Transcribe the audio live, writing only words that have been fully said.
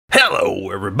Hello,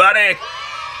 everybody!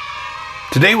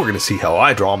 Today we're going to see how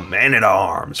I draw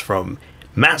Man-at-Arms from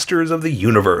Masters of the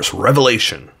Universe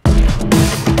Revelation.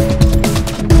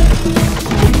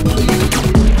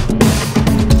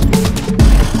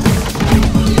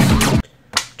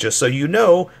 Just so you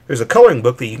know, there's a coloring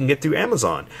book that you can get through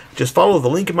Amazon. Just follow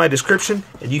the link in my description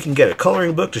and you can get a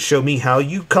coloring book to show me how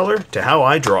you color to how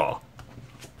I draw.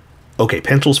 Okay,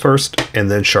 pencils first, and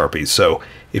then Sharpies. So,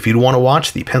 if you want to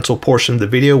watch the pencil portion of the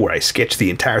video where I sketch the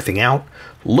entire thing out,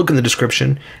 look in the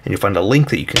description, and you'll find a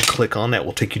link that you can click on that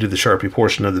will take you to the Sharpie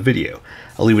portion of the video.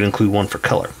 I'll even include one for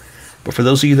color. But for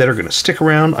those of you that are going to stick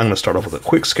around, I'm going to start off with a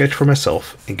quick sketch for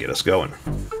myself and get us going.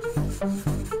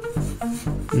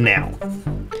 Now,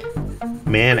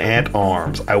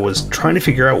 Man-at-Arms. I was trying to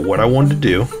figure out what I wanted to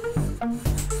do.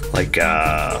 Like,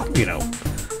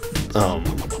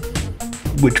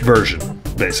 which version,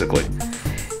 basically.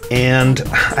 And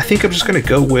I think I'm just going to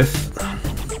go with,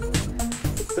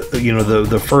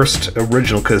 the first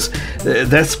original, because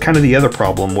that's kind of the other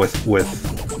problem with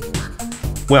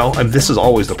well, this is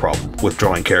always the problem with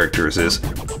drawing characters, is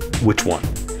which one.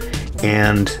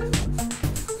 And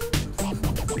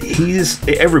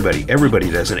everybody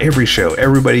does, in every show,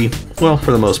 everybody, well,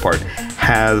 for the most part,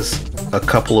 has a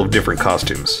couple of different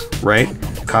costumes, right?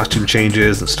 Costume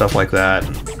changes and stuff like that.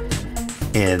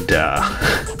 And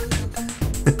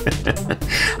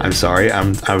I'm sorry, I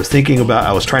was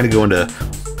trying to go into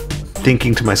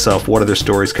thinking to myself, what other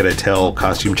stories could I tell,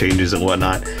 costume changes and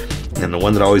whatnot, and the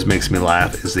one that always makes me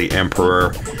laugh is the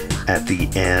Emperor at the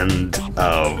end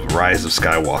of Rise of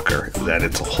Skywalker. That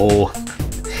it's a whole,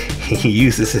 he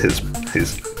uses his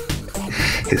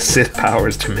Sith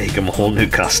powers to make him a whole new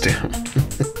costume.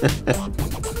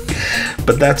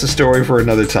 But that's a story for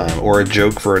another time, or a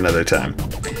joke for another time.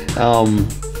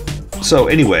 So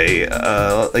anyway,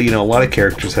 a lot of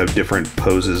characters have different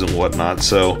poses and whatnot,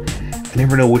 so I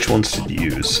never know which ones to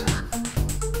use.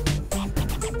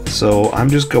 So I'm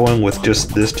just going with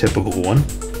just this typical one.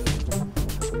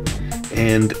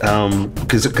 And,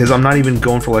 because I'm not even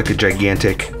going for like a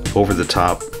gigantic,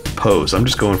 over-the-top pose. I'm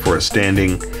just going for a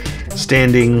standing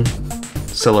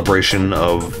celebration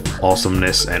of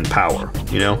awesomeness and power,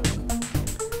 you know?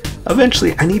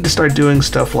 Eventually, I need to start doing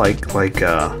stuff like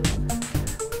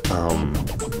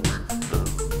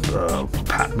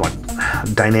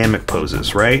dynamic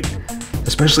poses, right?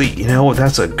 Especially,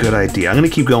 that's a good idea. I'm going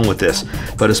to keep going with this,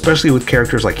 but especially with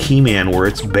characters like He-Man, where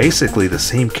it's basically the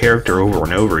same character over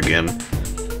and over again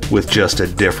with just a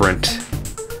different,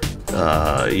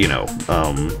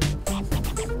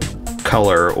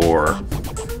 color or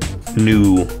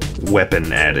new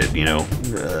weapon added,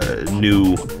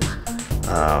 new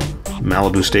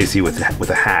Malibu Stacy with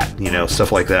a hat,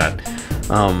 stuff like that.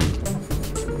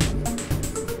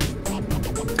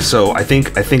 So I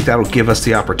think that'll give us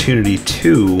the opportunity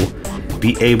to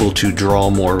be able to draw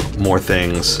more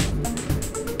things,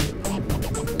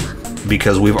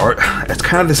 because it's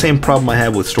kind of the same problem I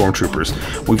have with Stormtroopers.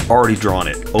 We've already drawn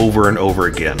it over and over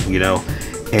again,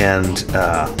 and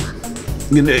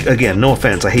again, no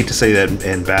offense, I hate to say that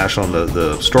and bash on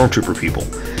the Stormtrooper people,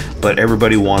 but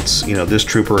everybody wants, this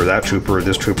trooper or that trooper,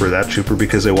 this trooper or that trooper,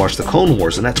 because they watch the Clone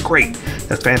Wars, and that's great.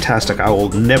 That's fantastic. I will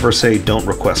never say don't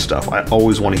request stuff. I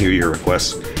always want to hear your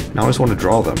requests, and I always want to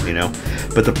draw them,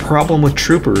 But the problem with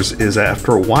troopers is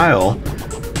after a while,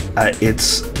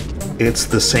 it's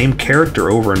the same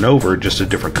character over and over, just a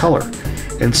different color.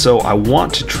 And so I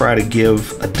want to try to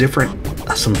give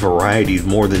some variety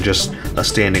more than just a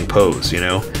standing pose,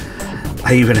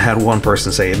 I even had one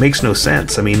person say, it makes no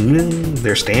sense. I mean,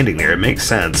 they're standing there, it makes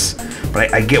sense.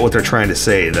 But I get what they're trying to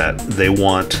say, that they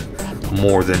want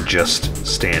more than just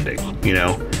standing,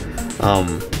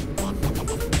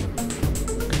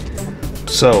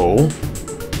 So,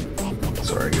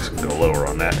 sorry, I guess I can go lower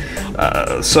on that.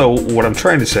 So what I'm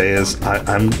trying to say is,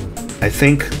 I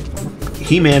think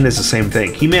He-Man is the same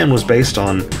thing. He-Man was based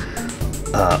on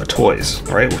toys,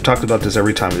 right? We've talked about this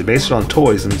every time. They're based on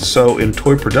toys, and so in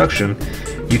toy production,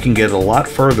 you can get a lot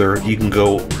further. You can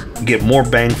go get more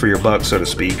bang for your buck, so to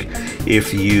speak,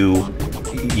 if you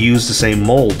use the same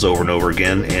molds over and over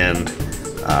again, and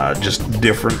just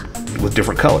with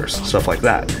different colors, stuff like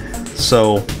that.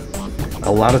 So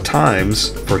a lot of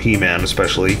times for He-Man,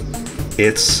 especially,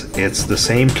 it's the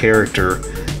same character,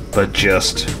 but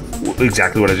just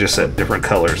exactly what I just said, different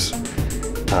colors.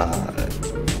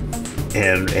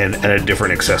 And a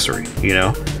different accessory,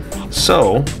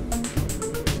 So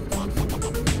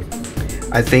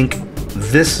I think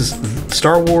this is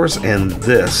Star Wars, and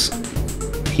this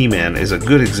He-Man is a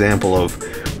good example of,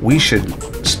 we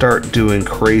should start doing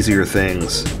crazier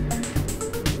things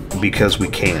because we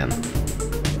can.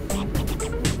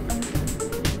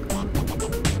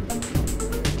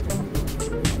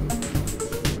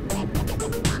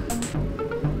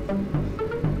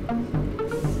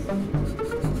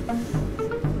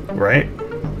 right?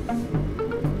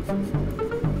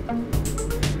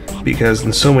 Because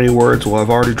in so many words, well,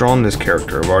 I've already drawn this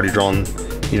character. I've already drawn,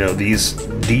 you know, these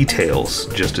details,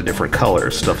 just a different color,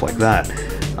 stuff like that.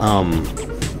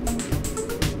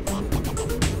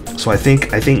 So I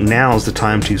think now's the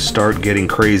time to start getting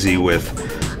crazy with,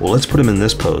 well, let's put him in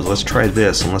this pose. Let's try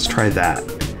this and let's try that.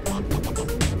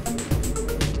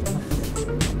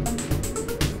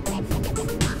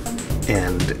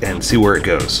 And see where it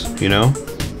goes, you know?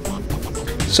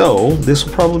 So this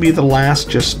will probably be the last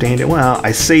just standing. Well,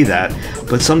 I say that,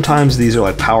 but sometimes these are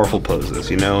like powerful poses,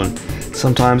 you know, and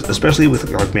sometimes, especially with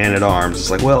like Man-at-Arms,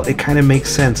 it's like, well, it kind of makes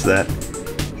sense that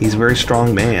he's a very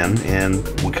strong man, and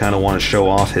we kind of want to show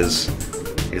off his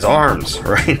arms,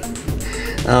 right?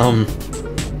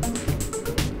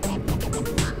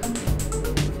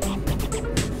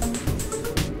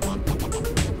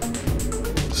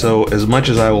 So as much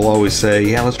as I will always say,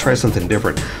 yeah, let's try something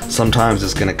different, sometimes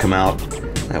it's going to come out,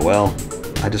 well,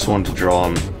 I just wanted to draw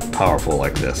him powerful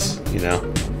like this, you know?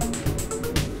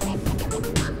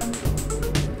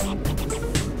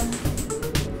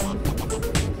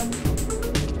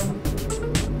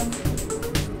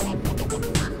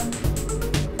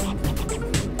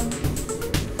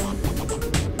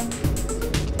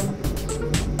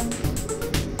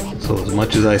 So as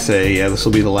much as I say, yeah, this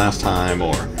will be the last time,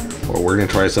 or we're going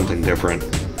to try something different,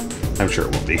 I'm sure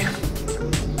it won't be.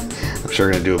 I'm sure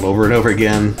we're going to do them over and over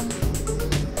again.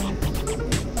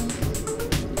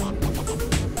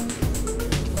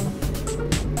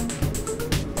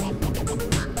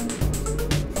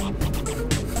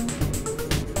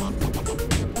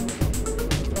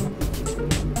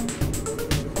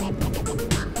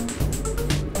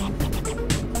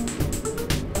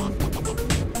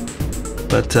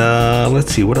 But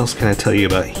let's see, what else can I tell you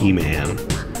about He-Man?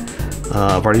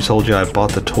 I've already told you I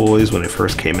bought the toys when it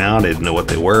first came out. I didn't know what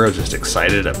they were. I was just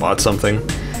excited. I bought something.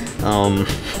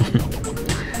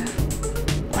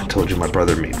 I told you my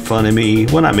brother made fun of me.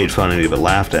 Well, not made fun of me, but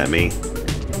laughed at me.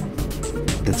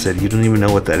 And said, you don't even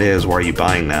know what that is. Why are you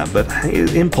buying that? But hey,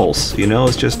 impulse, you know,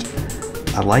 it's just,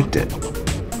 I liked it.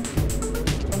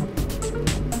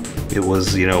 It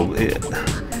was, you know,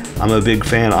 I'm a big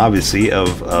fan, obviously,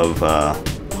 of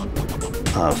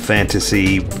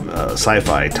fantasy,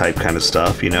 sci-fi type kind of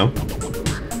stuff, you know.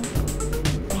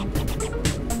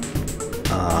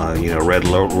 You know, read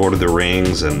Lord of the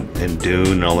Rings and Dune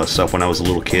and all that stuff when I was a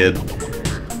little kid.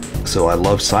 So I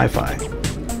love sci-fi.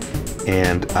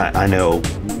 And I know,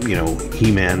 you know,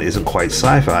 He-Man isn't quite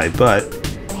sci-fi, but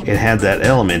it had that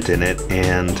element in it,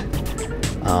 and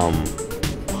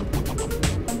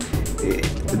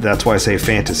that's why I say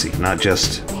fantasy, not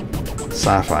just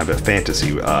sci-fi, but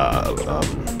fantasy,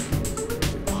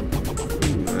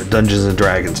 Dungeons and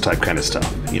Dragons type kind of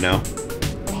stuff, you know?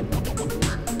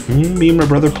 Me and my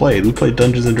brother played. We played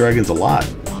Dungeons and Dragons a lot.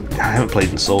 I haven't played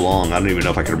in so long, I don't even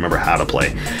know if I can remember how to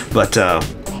play. But,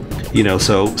 you know,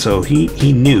 so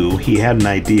he knew, he had an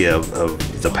idea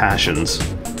of the passions,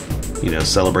 you know,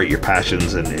 celebrate your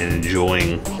passions and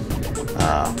enjoying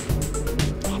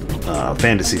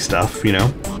fantasy stuff, you know?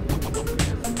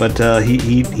 But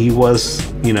he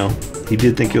was, you know, he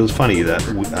did think it was funny that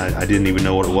I didn't even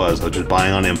know what it was. I was just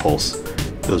buying on impulse.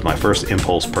 It was my first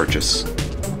impulse purchase.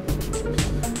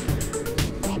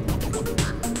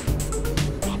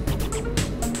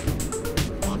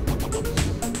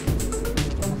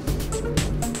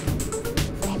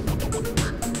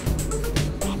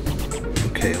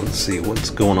 Okay, let's see what's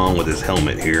going on with his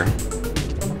helmet here.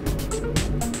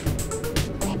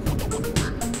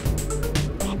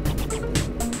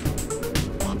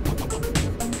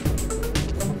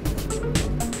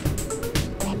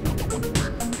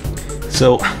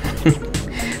 So,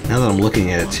 now that I'm looking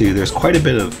at it too, there's quite a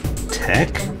bit of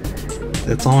tech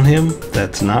that's on him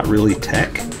that's not really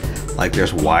tech. Like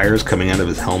there's wires coming out of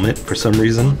his helmet for some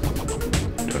reason.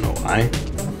 Don't know why.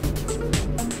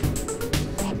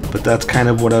 But that's kind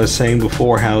of what I was saying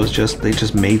before, how it's just, they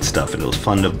just made stuff and it was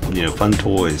fun to, you know, fun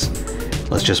toys.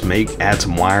 Let's just add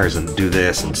some wires and do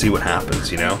this and see what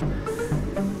happens, you know?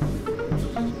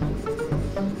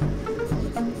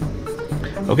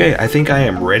 Okay, I think I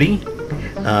am ready.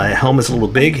 Helmet's a little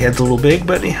big, head's a little big,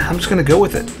 but I'm just gonna go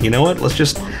with it. You know what?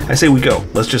 I say we go.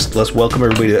 Let's welcome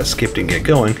everybody that skipped and get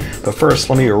going. But first,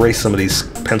 let me erase some of these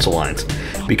pencil lines,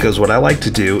 because what I like to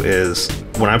do is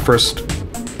when I'm first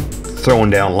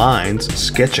throwing down lines,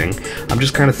 sketching, I'm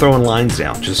just kind of throwing lines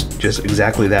down, just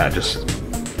exactly that, just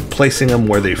placing them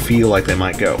where they feel like they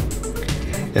might go.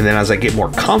 And then as I get more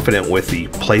confident with the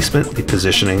placement, the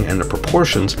positioning, and the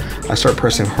proportions, I start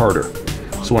pressing harder.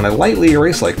 So when I lightly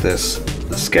erase like this,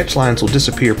 the sketch lines will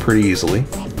disappear pretty easily.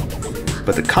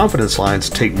 but the confidence lines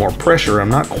take more pressure. I'm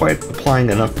not quite applying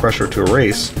enough pressure to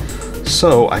erase,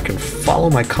 so I can follow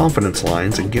my confidence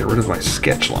lines and get rid of my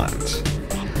sketch lines.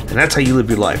 And that's how you live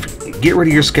your life. Get rid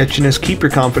of your sketchiness, keep your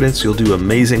confidence, you'll do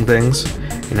amazing things,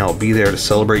 and I'll be there to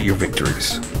celebrate your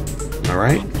victories.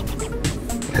 Alright?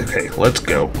 Okay, let's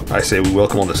go. I say we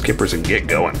welcome all the skippers and get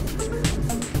going.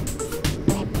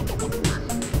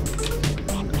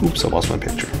 Oops, I lost my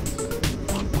picture.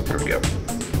 There we go.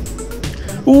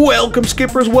 Welcome,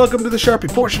 skippers. Welcome to the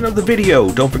Sharpie portion of the video.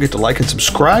 Don't forget to like and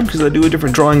subscribe because I do a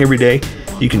different drawing every day.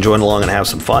 You can join along and have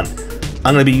some fun.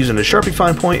 I'm going to be using a Sharpie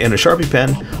fine point and a Sharpie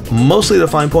pen. Mostly the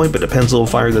fine point, but the pen's a little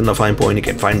finer than the fine point. You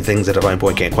can find things that a fine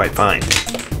point can't quite find.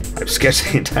 I've sketched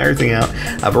the entire thing out.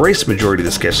 I've erased the majority of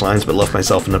the sketch lines, but left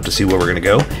myself enough to see where we're going to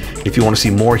go. If you want to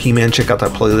see more He-Man, check out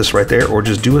that playlist right there, or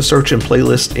just do a search in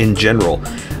playlist in general.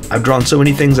 I've drawn so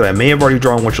many things that I may have already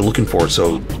drawn what you're looking for,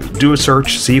 so do a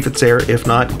search, see if it's there. If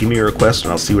not, give me a request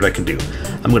and I'll see what I can do.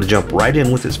 I'm going to jump right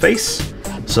in with his face.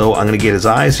 So I'm going to get his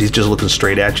eyes. He's just looking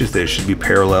straight at you. They should be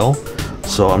parallel.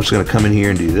 So I'm just going to come in here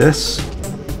and do this.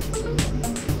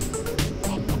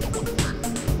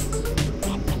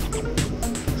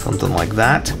 Something like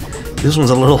that. This one's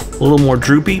a little more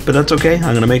droopy, but that's okay. I'm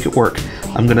going to make it work.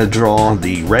 I'm going to draw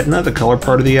the retina, the color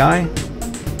part of the eye.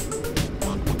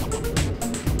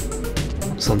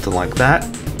 Something like that.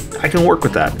 I can work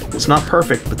with that. It's not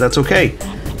perfect, but that's okay.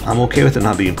 I'm okay with it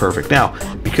not being perfect. Now,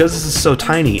 because this is so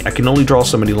tiny, I can only draw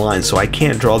so many lines, so I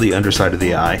can't draw the underside of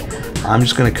the eye. I'm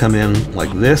just going to come in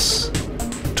like this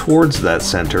towards that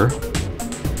center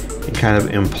and kind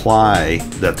of imply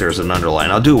that there's an underline.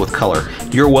 I'll do it with color.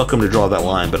 You're welcome to draw that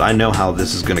line, but I know how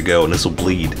this is going to go, and this will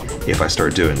bleed if I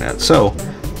start doing that. So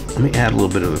let me add a little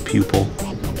bit of a pupil.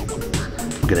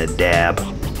 I'm going to dab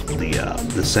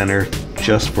the center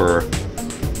just for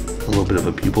a little bit of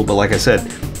a pupil, but like I said,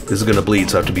 this is going to bleed,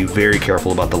 so I have to be very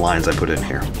careful about the lines I put in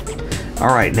here.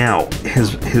 Alright, now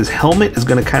his helmet is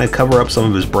going to kind of cover up some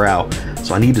of his brow,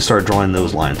 so I need to start drawing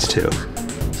those lines too.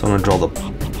 So I'm going to draw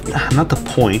not the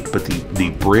point, but the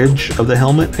bridge of the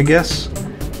helmet, I guess.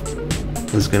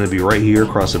 Is going to be right here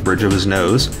across the bridge of his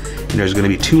nose, and there's going to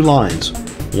be two lines,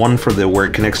 one for where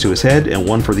it connects to his head and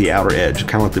one for the outer edge,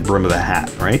 kind of like the brim of the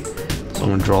hat, right? So I'm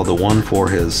going to draw the one for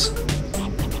his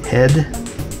head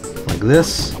like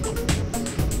this.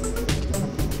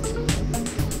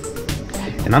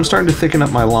 And I'm starting to thicken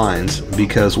up my lines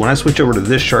because when I switch over to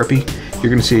this Sharpie, you're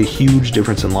going to see a huge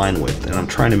difference in line width, and I'm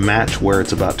trying to match where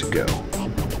it's about to go.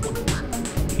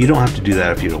 You don't have to do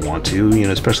that if you don't want to, you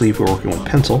know, especially if we're working with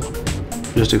pencil.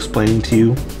 Just explaining to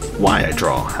you why I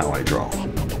draw how I draw.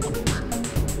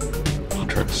 I'll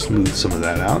try to smooth some of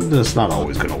that out. It's not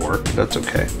always going to work, but that's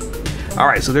okay.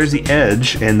 Alright, so there's the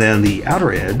edge, and then the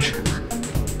outer edge.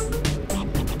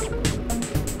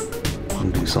 I'm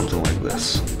going to do something like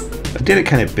this. I did it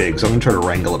kind of big, so I'm going to try to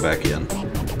wrangle it back in.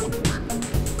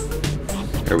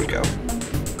 There we go.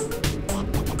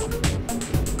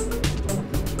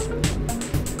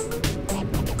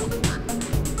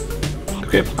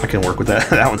 Okay, I can work with that.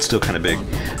 That one's still kind of big.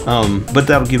 But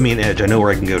that'll give me an edge. I know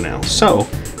where I can go now. So,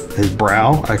 his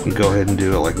brow, I can go ahead and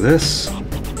do it like this.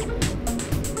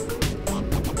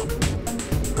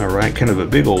 Alright, kind of a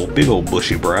big old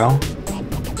bushy brow.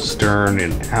 Stern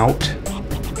and out.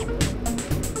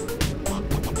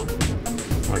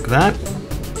 Like that.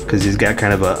 Because he's got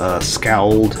kind of a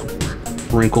scowled,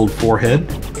 wrinkled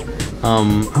forehead.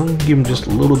 I'm going to give him just a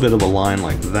little bit of a line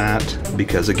like that.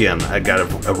 Because again, I got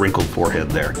a wrinkled forehead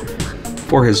there.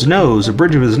 For his nose, the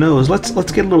bridge of his nose,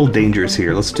 let's get a little dangerous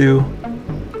here. Let's do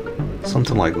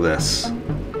something like this.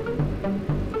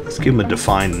 Let's give him a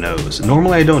defined nose.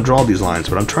 Normally I don't draw these lines,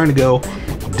 but I'm trying to go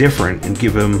different and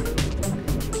give him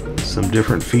some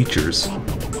different features.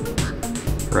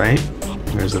 Right?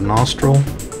 There's the nostril.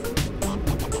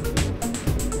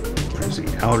 There's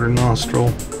the outer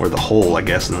nostril, or the hole, I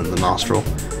guess, and then the nostril.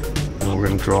 And we're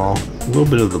going to draw a little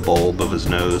bit of the bulb of his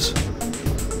nose.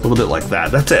 A little bit like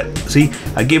that. That's it. See,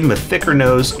 I gave him a thicker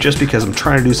nose just because I'm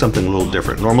trying to do something a little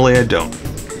different. Normally I don't.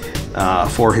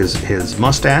 For his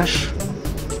mustache,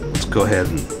 let's go ahead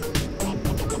and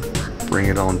bring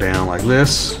it on down like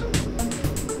this.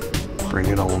 Bring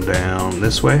it on down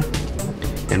this way.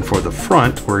 And for the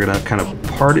front, we're going to kind of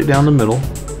part it down the middle.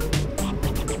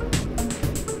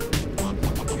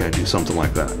 Gotta do something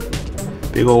like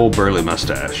that. Big old burly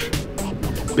mustache.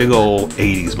 Big old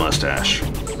 80s mustache.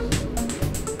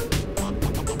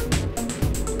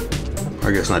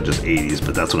 I guess not just 80s,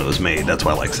 but that's when it was made. That's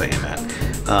why I like saying that.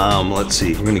 Let's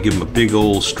see. We're going to give him a big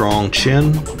old strong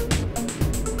chin.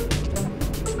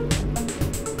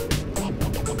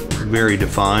 Very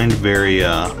defined, very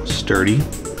sturdy.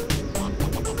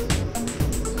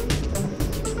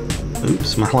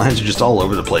 Oops, my lines are just all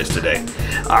over the place today.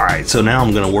 All right, so now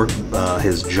I'm gonna work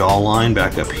his jawline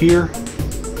back up here.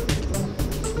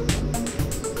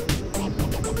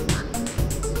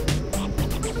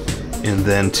 And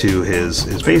then to his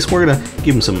face, we're gonna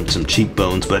give him some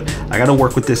cheekbones, but I gotta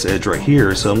work with this edge right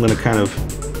here, so I'm gonna kind of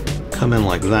come in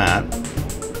like that.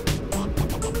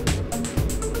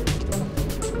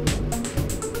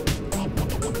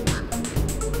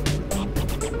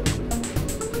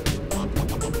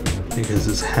 Because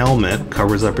his helmet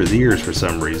covers up his ears for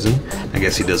some reason. I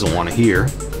guess he doesn't want to hear.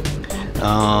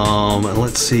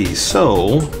 Let's see,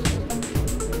 so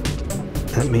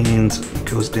that means it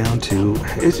goes down to,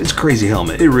 it's crazy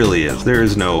helmet. It really is. There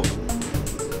is no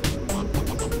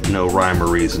rhyme or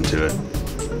reason to it.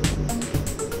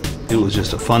 It was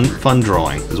just a fun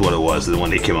drawing is what it was when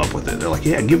they came up with it. They're like,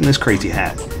 yeah, give him this crazy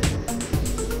hat.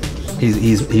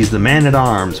 He's the man at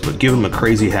arms, but give him a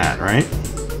crazy hat, right?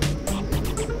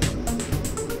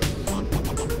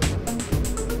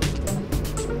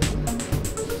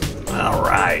 All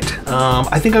right.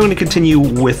 I think I'm going to continue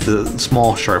with the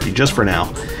small Sharpie just for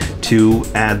now to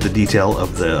add the detail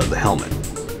of the helmet.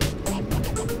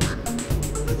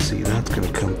 Let's see, that's going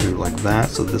to come through like that,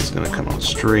 so this is going to come out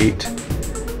straight.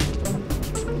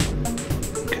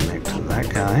 Connect to that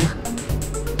guy.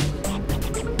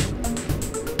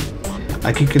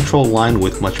 I can control line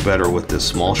width much better with this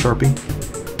small Sharpie.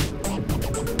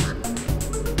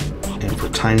 And for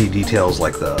tiny details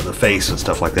like the face and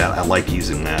stuff like that, I like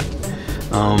using that.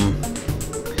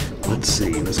 Let's see,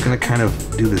 I'm just going to kind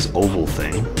of do this oval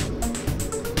thing.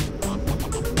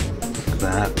 Like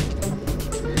that.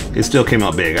 It still came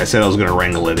out big. I said I was going to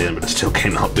wrangle it in, but it still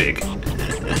came out big.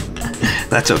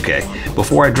 That's okay.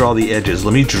 Before I draw the edges,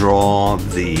 let me draw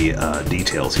the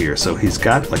details here. So he's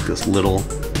got like this little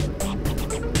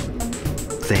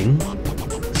thing.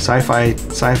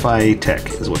 Sci-fi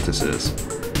tech is what this is.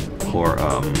 Or,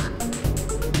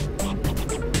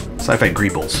 sci-fi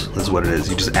greebles is what it is.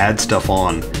 You just add stuff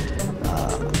on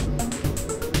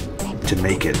to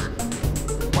make it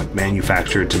like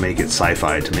manufactured, to make it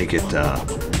sci-fi, to make it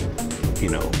you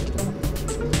know,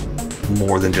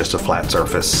 more than just a flat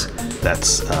surface.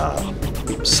 That's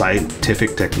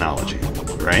scientific technology,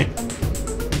 right?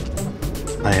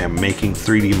 I am making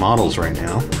 3D models right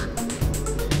now.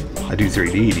 I do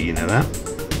 3D, do you know that?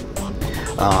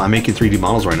 I'm making 3D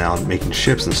models right now, making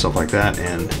ships and stuff like that,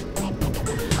 and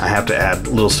I have to add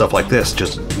little stuff like this,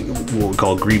 just what we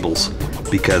call greebles,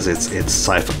 because it's a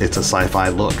sci-fi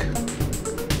look.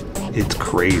 It's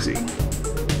crazy,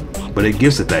 but it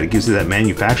gives it that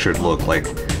manufactured look, like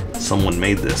someone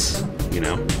made this. You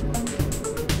know,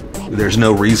 there's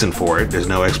no reason for it. There's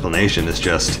no explanation. It's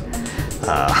just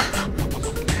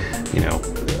you know,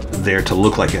 there to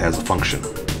look like it has a function.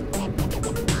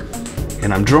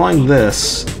 And I'm drawing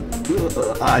this.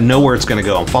 I know where it's going to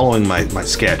go. I'm following my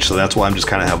sketch, so that's why I'm just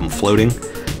kind of have them floating.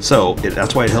 So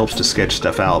that's why it helps to sketch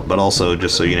stuff out, but also,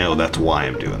 just so you know, that's why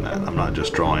I'm doing that. I'm not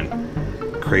just drawing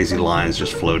crazy lines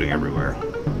just floating everywhere.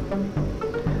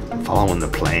 I'm following the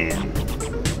plan.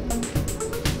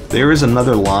 There is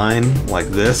another line like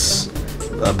this,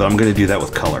 but I'm going to do that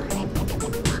with color.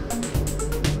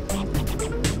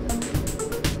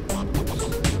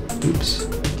 Oops.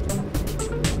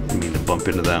 I mean to bump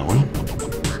into that one.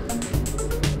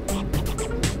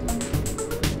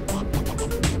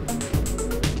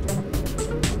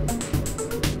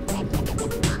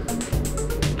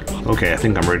 Okay, I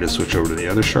think I'm ready to switch over to the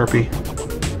other Sharpie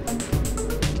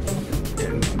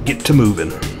and get to moving.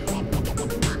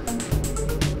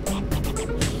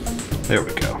 There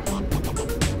we go.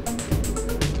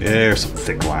 There's some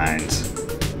thick lines.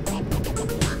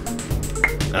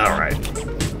 All right,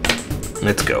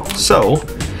 let's go. So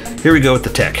here we go with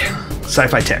the tech,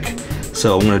 sci-fi tech.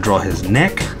 So I'm going to draw his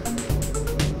neck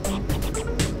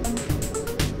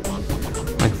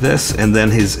like this, and then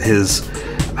his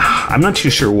I'm not too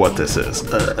sure what this is.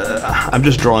 I'm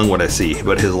just drawing what I see,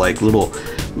 but his like little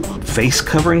face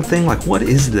covering thing, like what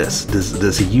is this?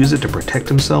 Does he use it to protect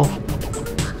himself?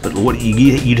 But what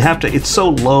you'd have to, it's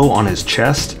so low on his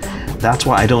chest, that's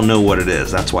why I don't know what it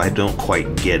is. That's why I don't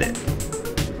quite get it.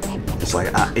 It's like,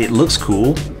 it looks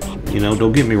cool, you know,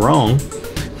 don't get me wrong,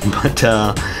 but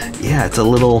yeah, it's a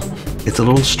little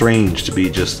strange to be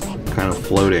just kind of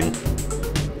floating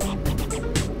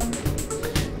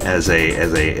as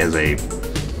a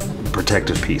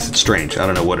protective piece. It's strange. I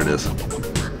don't know what it is.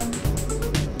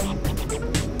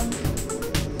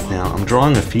 Now I'm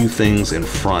drawing a few things in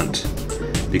front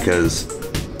because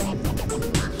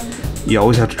you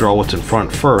always have to draw what's in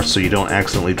front first so you don't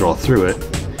accidentally draw through it,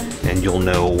 and you'll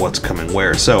know what's coming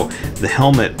where. So the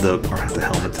helmet,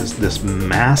 this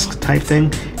mask type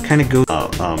thing kind of goes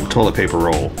toilet paper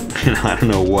roll. I don't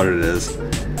know what it is.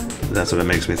 That's what it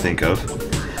makes me think of.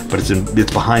 But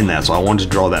it's behind that, so I wanted to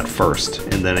draw that first,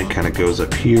 and then it kind of goes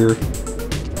up here,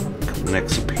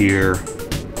 connects up here,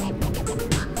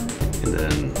 and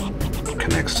then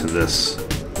connects to this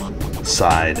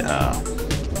side armor.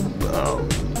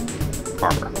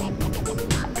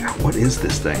 God, what is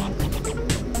this thing?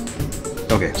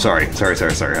 Okay, sorry.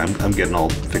 I'm getting all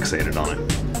fixated on it.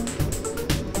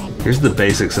 Here's the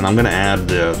basics, and I'm going to add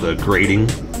the grading.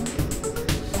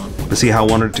 But see how I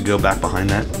wanted it to go back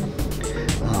behind that?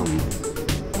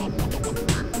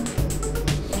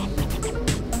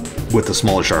 With the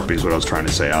smaller Sharpies, what I was trying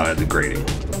to say, I'll add the grading.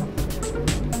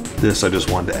 This I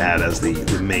just wanted to add as the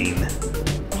main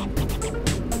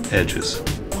edges.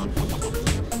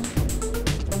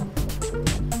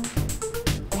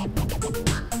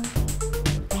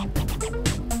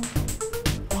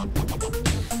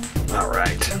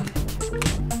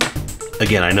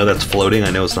 Again, I know that's floating,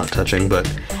 I know it's not touching, but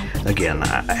again,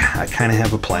 I kind of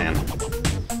have a plan.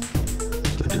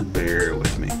 So just bear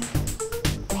with me.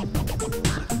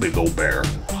 Like a big old bear.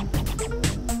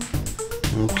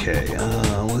 Okay,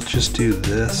 let's just do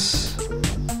this.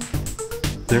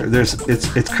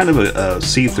 It's kind of a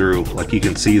see-through, like you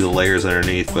can see the layers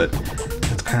underneath, but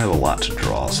it's kind of a lot to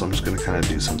draw, so I'm just going to kind of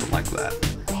do something like that.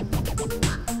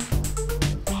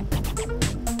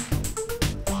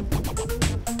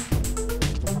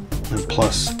 And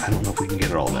plus, I don't know if we can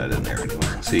get all that in there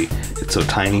anyway. See, it's so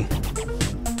tiny.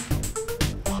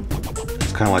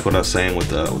 It's kind of like what I was saying with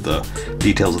the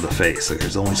details of the face. Like,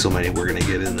 there's only so many we're going to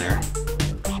get in there.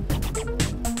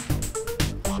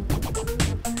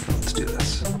 Let's do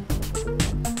this.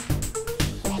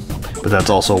 But that's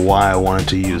also why I wanted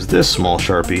to use this small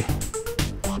Sharpie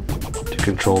to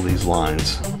control these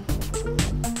lines.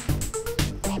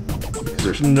 Because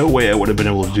there's no way I would have been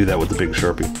able to do that with the big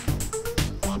Sharpie.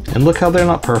 And look how they're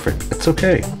not perfect. It's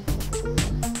okay.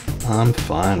 I'm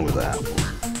fine with that.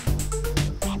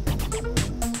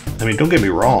 I mean, don't get me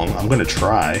wrong, I'm gonna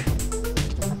try.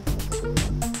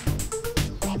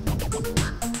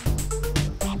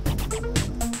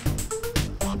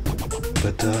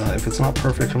 But if it's not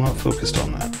perfect, I'm not focused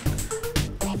on that.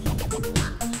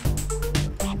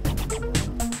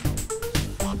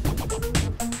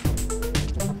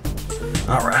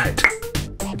 All right.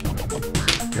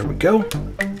 There we go.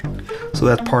 So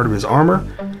that's part of his armor.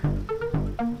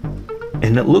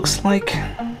 And it looks like...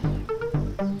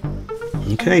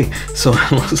 Okay, so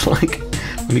it looks like...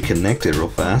 Let me connect it real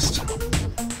fast.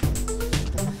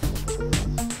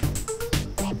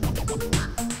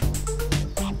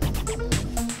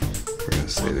 We're gonna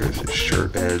say there's his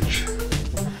shirt edge.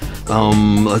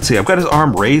 Let's see, I've got his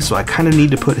arm raised, so I kind of need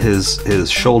to put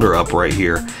his shoulder up right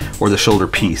here, or the shoulder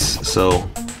piece. So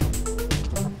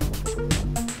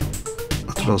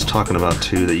what I was talking about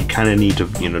too, that you kind of need to,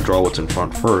 you know, draw what's in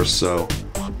front first, so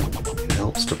it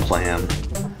helps to plan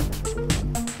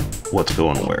what's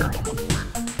going where.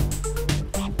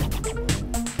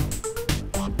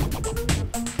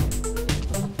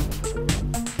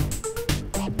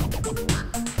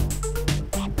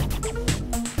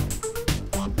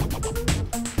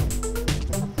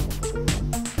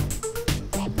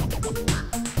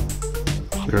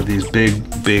 There are these big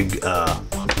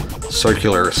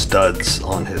circular studs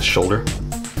on his shoulder.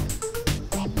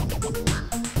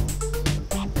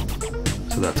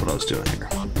 So that's what I was doing here.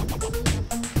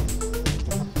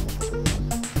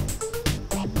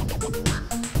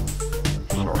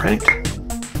 All right.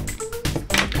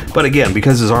 But again,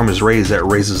 because his arm is raised, that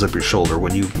raises up your shoulder.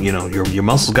 When you know, your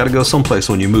muscles got to go someplace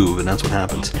when you move, and that's what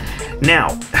happens.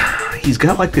 Now, he's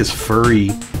got like this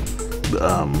furry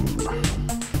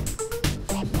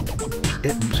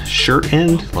shirt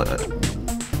end.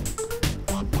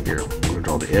 Here, I'm gonna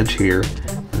draw the edge here.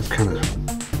 This kind of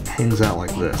hangs out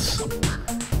like this,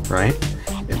 right?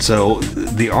 And so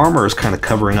the armor is kind of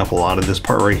covering up a lot of this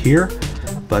part right here,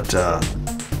 but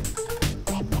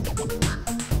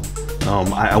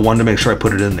I wanted to make sure I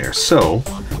put it in there. So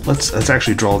let's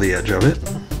actually draw the edge of it.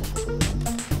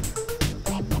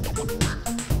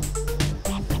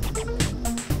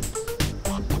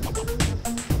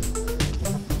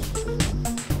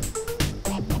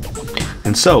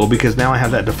 And so, because now I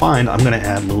have that defined, I'm going to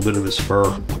add a little bit of his fur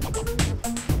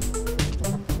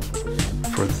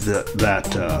for that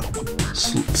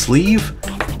sleeve,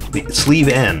 the sleeve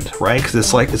end, right? Because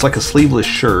it's like a sleeveless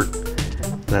shirt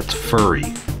that's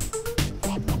furry.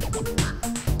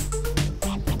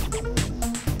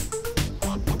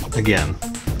 Again,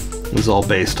 it was all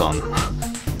based on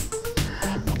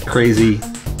crazy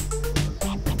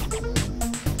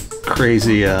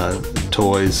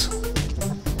toys.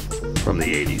 from the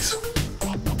 80s.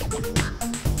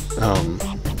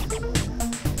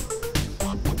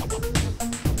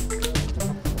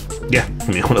 Yeah,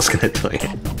 I mean, what else can I tell you?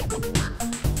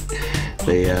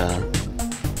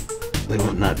 They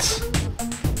went nuts.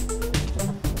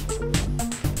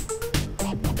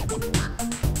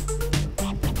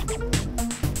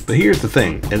 But here's the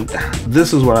thing, and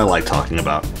this is what I like talking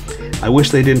about. I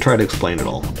wish they didn't try to explain it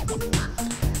all.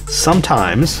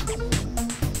 Sometimes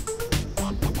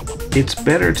it's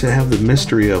better to have the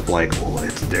mystery of like, well,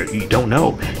 it's there, you don't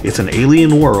know. It's an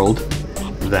alien world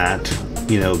that,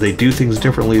 you know, they do things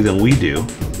differently than we do.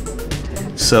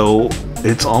 So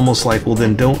it's almost like, well,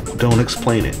 then don't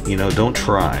explain it, you know, don't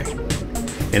try.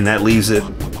 And that leaves it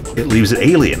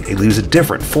alien. It leaves it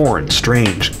different, foreign,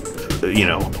 strange, you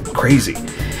know, crazy.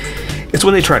 It's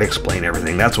when they try to explain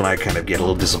everything, that's when I kind of get a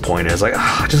little disappointed. It's like,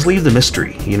 just leave the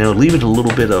mystery, you know, leave it a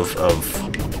little bit of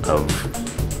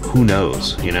who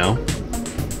knows, you know?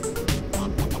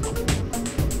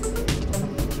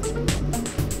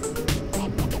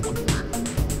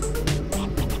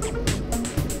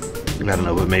 I don't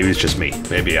know, but maybe it's just me.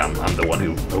 Maybe I'm the one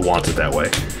who wants it that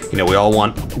way. You know, we all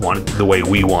want it the way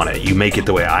we want it. You make it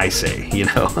the way I say, you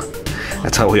know?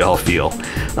 That's how we all feel.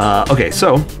 Okay,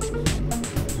 so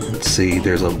let's see.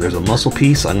 There's a muscle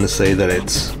piece. I'm going to say that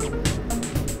it's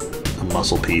a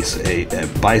muscle piece, a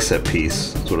bicep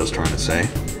piece. That's what I was trying to say.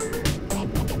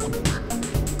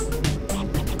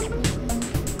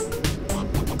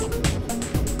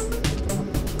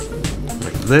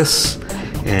 Like this.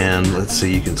 And let's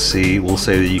see, we'll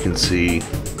say that you can see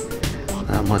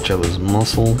not much of his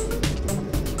muscle,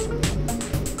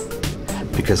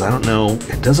 because I don't know,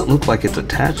 it doesn't look like it's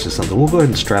attached to something. We'll go ahead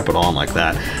and strap it on like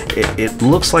that. It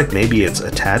looks like maybe it's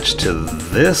attached to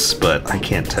this, but I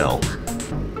can't tell.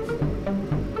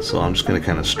 So I'm just going to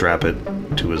kind of strap it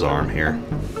to his arm here.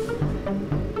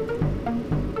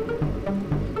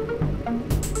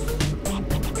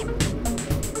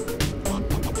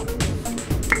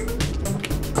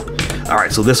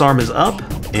 Alright, so this arm is up,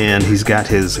 and he's got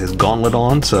his gauntlet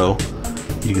on, so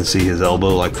you can see his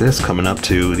elbow like this, coming up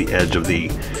to the edge of the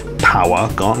power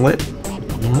gauntlet.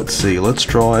 Let's see, let's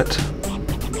draw it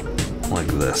like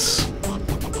this.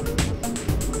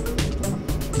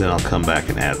 Then I'll come back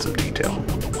and add some detail.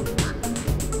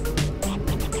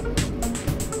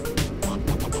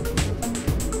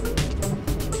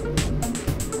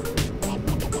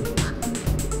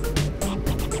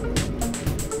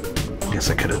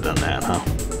 I could have done that, huh?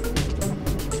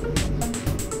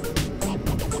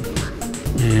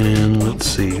 And let's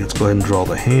see, let's go ahead and draw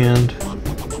the hand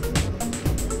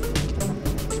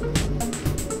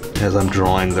as I'm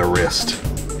drawing the wrist,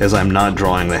 as I'm not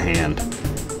drawing the hand.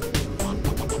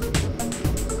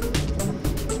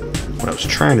 What I was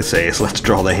trying to say is let's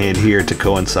draw the hand here to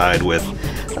coincide with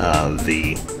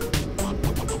the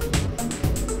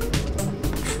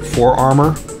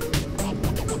forearmor,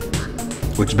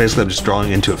 which basically I'm just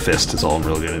drawing into a fist is all I'm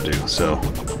really going to do. So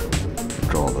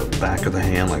draw the back of the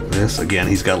hand like this. Again,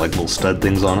 he's got like little stud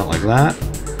things on it like that.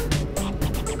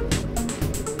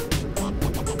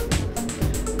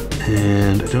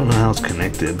 And I don't know how it's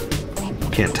connected.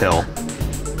 Can't tell.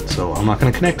 So I'm not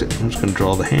going to connect it. I'm just going to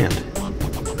draw the hand.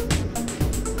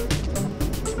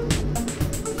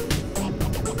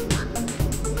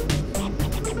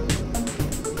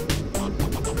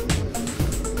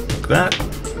 Like that.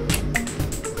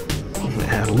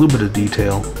 Add a little bit of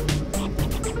detail.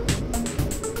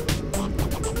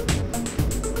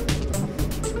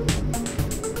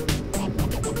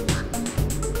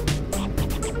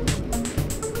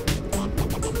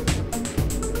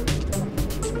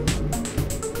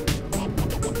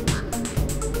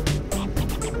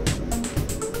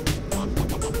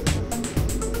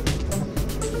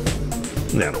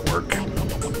 That'll work.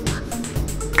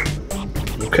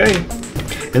 Okay.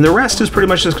 And the rest is pretty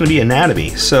much just going to be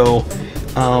anatomy. So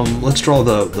let's draw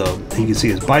you can see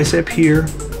his bicep here,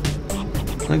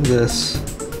 like this.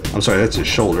 I'm sorry, that's his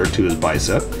shoulder to his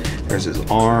bicep. There's his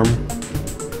arm.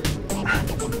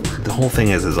 The whole thing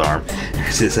is his arm.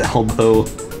 There's his elbow.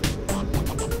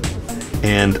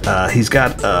 And he's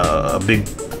got a big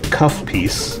cuff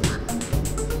piece.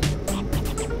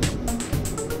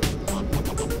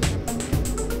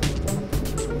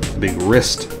 Big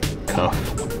wrist cuff.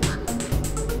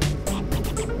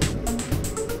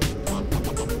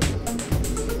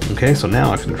 Okay, so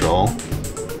now I can draw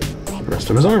the rest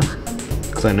of his arm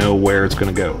because I know where it's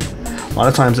going to go. A lot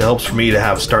of times it helps for me to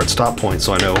have start-stop points,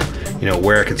 so I know, you know,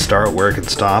 where I can start, where I can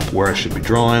stop, where I should be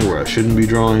drawing, where I shouldn't be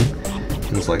drawing,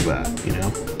 things like that, you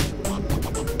know.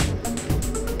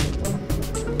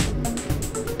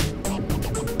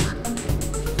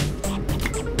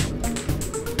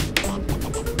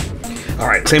 All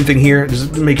right, same thing here,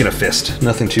 just making a fist,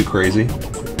 nothing too crazy.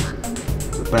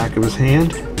 The back of his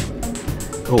hand.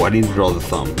 Oh, I need to draw the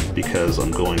thumb because I'm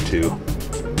going to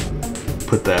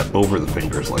put that over the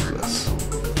fingers like this.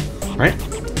 Right?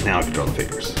 Now I can draw the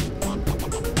fingers.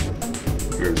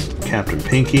 Here's Captain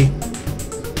Pinky,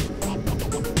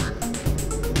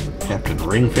 Captain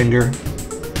Ring Finger,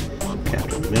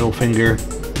 Captain Middle Finger,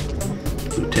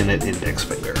 Lieutenant Index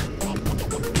Finger.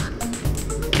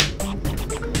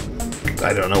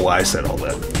 I don't know why I said all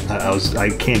that. I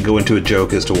can't go into a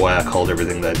joke as to why I called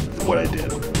everything what I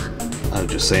did. I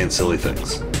was just saying silly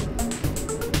things.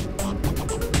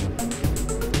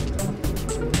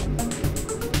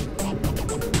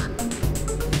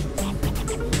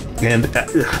 And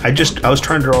I was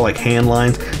trying to draw like hand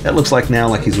lines. That looks like now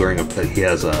like he's wearing he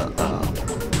has a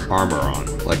armor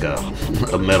on, like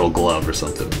a metal glove or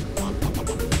something.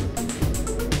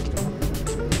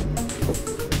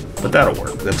 But that'll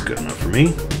work. That's good enough for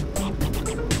me.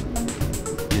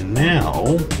 And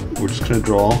now we're just going to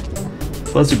draw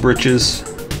fuzzy britches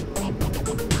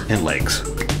and legs.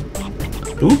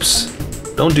 Oops!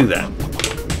 Don't do that.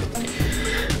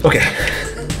 Okay.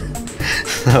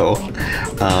 So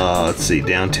let's see.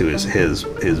 Down to his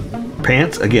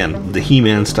pants again. The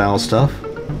He-Man style stuff,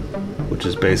 which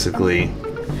is basically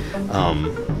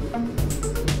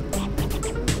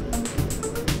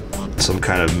some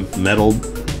kind of metal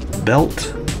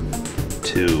belt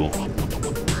to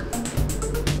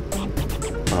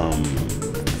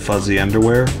fuzzy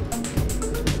underwear,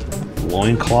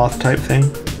 loincloth type thing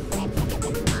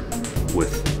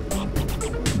with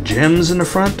gems in the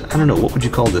front. I don't know, what would you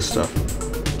call this stuff?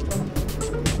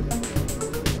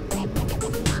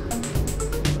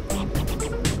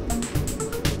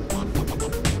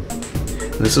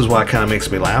 This is why it kind of makes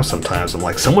me laugh sometimes. I'm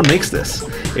like, someone makes this.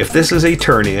 If this is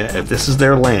Eternia, if this is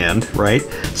their land, right?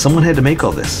 Someone had to make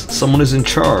all this. Someone is in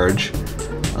charge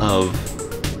of,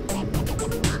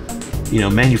 you know,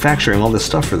 manufacturing all this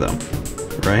stuff for them,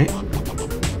 right?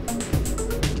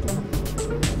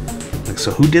 Like,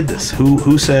 so who did this?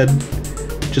 Who said,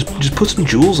 just put some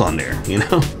jewels on there, you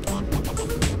know?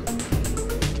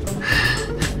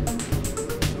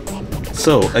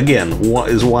 So again, what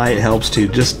is why it helps to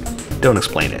just don't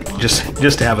explain it.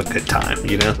 Just have a good time,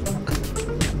 you know?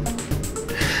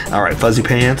 All right, fuzzy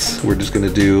pants. We're just gonna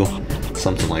do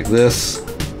something like this.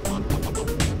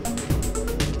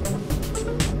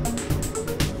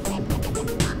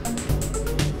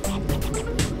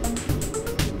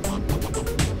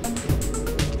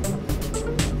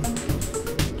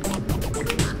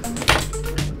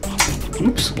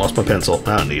 Oops, lost my pencil.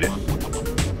 I don't need it.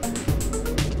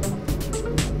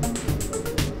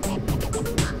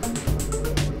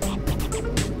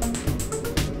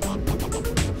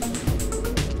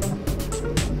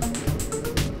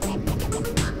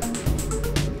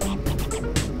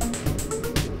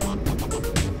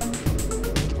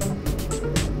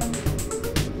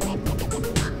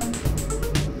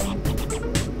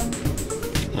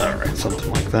 Alright,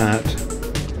 something like that.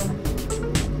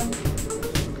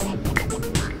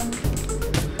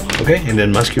 Okay, and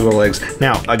then muscular legs.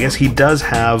 Now, I guess he does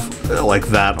have like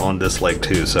that on this leg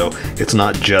too, so it's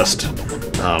not just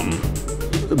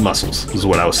muscles, is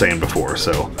what I was saying before.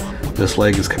 So this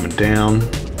leg is coming down,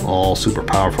 all super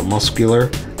powerful muscular,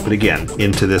 but again,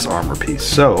 into this armor piece.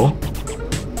 So,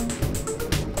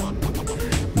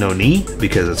 no knee,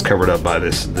 because it's covered up by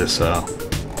this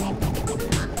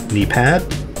knee pad.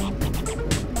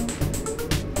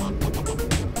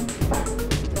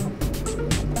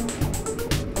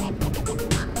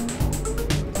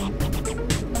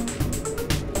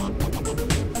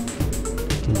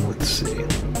 Let's see.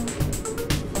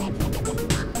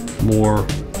 More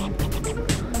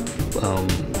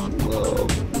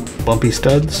bumpy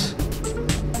studs.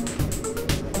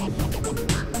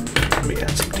 Let me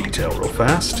add some detail real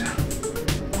fast.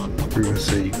 We're going to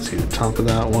say you can see the top of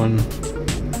that one,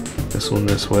 this one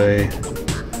this way,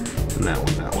 and that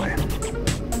one that way.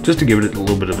 Just to give it a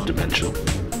little bit of a dimension,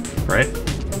 right?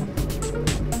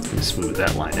 Let me smooth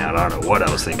that line out. I don't know what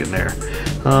I was thinking there.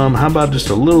 How about just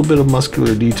a little bit of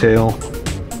muscular detail?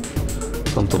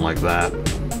 Something like that.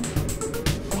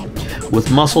 With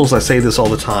muscles, I say this all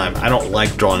the time, I don't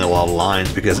like drawing a lot of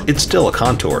lines because it's still a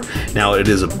contour. Now, it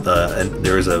is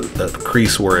there is a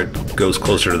crease where it goes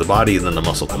closer to the body and then the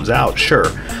muscle comes out, sure.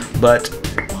 But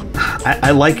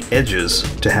I like edges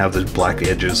to have the black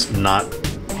edges, not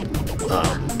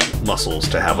muscles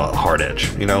to have a hard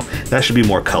edge, you know? That should be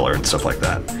more color and stuff like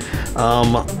that.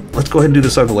 Let's go ahead and do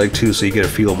this other leg too so you get a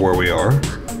feel of where we are.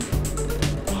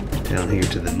 Down here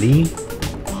to the knee.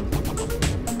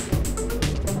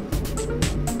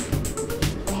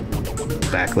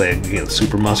 Back back leg, again,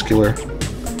 super muscular.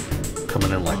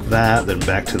 Coming in like that, then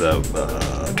back to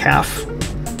the calf.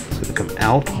 It's gonna come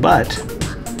out, but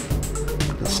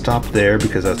let's stop there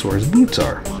because that's where his boots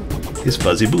are. His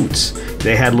fuzzy boots.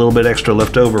 They had a little bit extra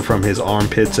left over from his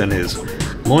armpits and his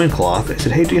loincloth. They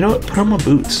said, hey, do you know what? Put on my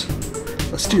boots.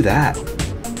 Let's do that.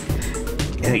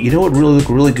 And you know what really look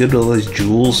really good with all these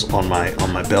jewels on my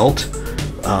belt?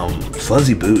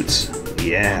 Fuzzy boots.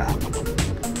 Yeah.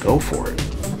 Go for it.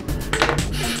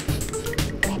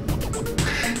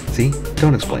 See?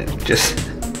 Don't explain it. Just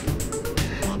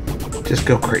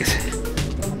go crazy.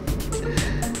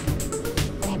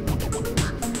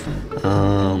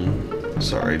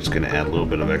 Sorry, just gonna add a little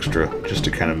bit of extra just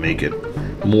to kind of make it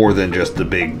more than just the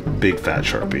big fat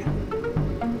Sharpie.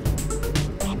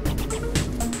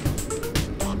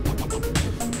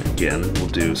 Again, we'll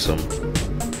do some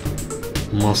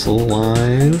muscle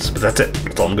lines, but that's it.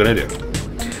 That's all I'm gonna do.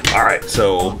 All right,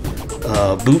 so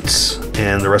boots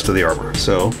and the rest of the armor.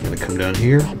 So I'm gonna come down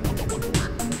here.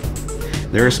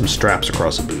 There are some straps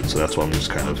across the boot, so that's why I'm just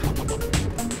kind of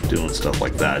doing stuff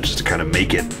like that, just to kind of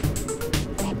make it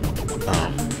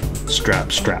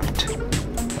strappish,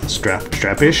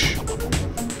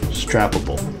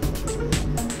 strappable.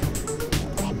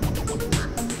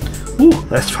 Ooh,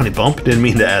 that's a funny bump. Didn't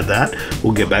mean to add that.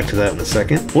 We'll get back to that in a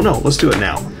second. Well, no, let's do it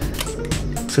now.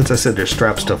 Since I said there's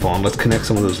strap stuff on, let's connect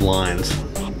some of those lines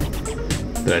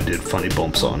that I did funny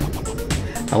bumps on.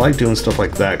 I like doing stuff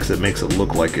like that because it makes it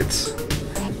look like it's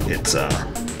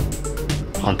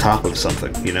on top of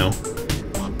something, you know?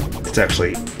 It's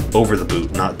actually over the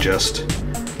boot, not just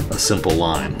a simple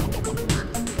line.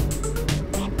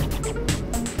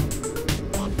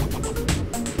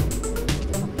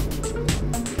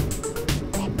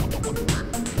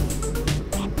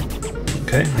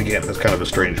 Okay, again, that's kind of a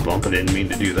strange bump. I didn't mean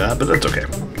to do that, but that's okay.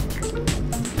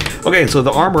 Okay, so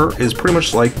the armor is pretty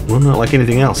much like, well, not like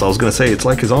anything else. I was going to say it's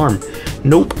like his arm.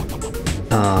 Nope.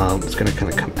 It's going to kind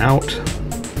of come out.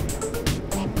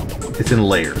 It's in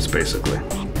layers, basically.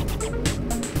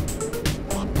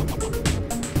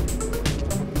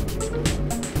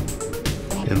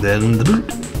 And then the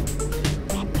boot.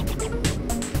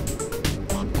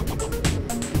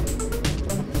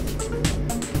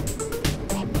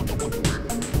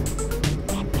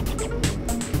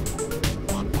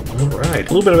 Alright,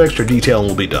 a little bit of extra detail and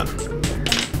we'll be done.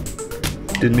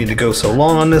 Didn't mean to go so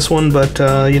long on this one, but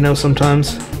you know,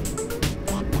 sometimes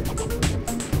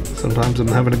I'm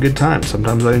having a good time.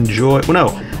 Sometimes I enjoy, well no,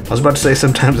 I was about to say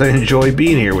sometimes I enjoy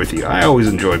being here with you. I always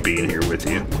enjoy being here with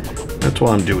you. That's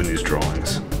why I'm doing these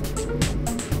drawings.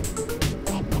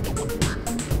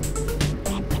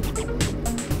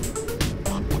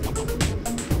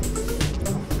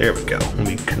 There we go. Let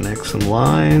me connect some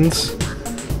lines.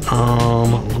 A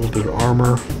little bit of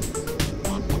armor.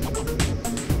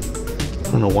 I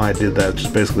don't know why I did that. It's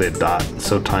just basically a dot. It's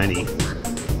so tiny.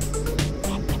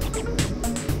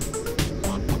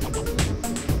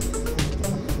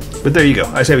 But there you go.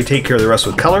 I say we take care of the rest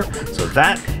with color. So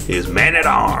that is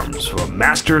Man-at-Arms from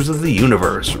Masters of the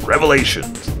Universe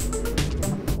Revelations.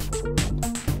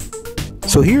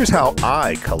 So here's how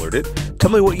I colored it. Tell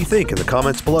me what you think in the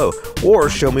comments below, or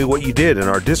show me what you did in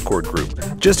our Discord group.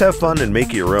 Just have fun and make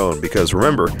it your own, because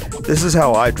remember, this is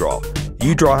how I draw.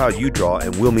 You draw how you draw,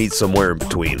 and we'll meet somewhere in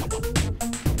between.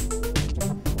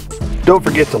 Don't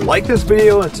forget to like this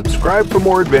video and subscribe for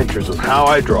more adventures with How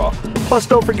I Draw. Plus,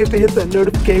 don't forget to hit that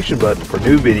notification button for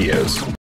new videos.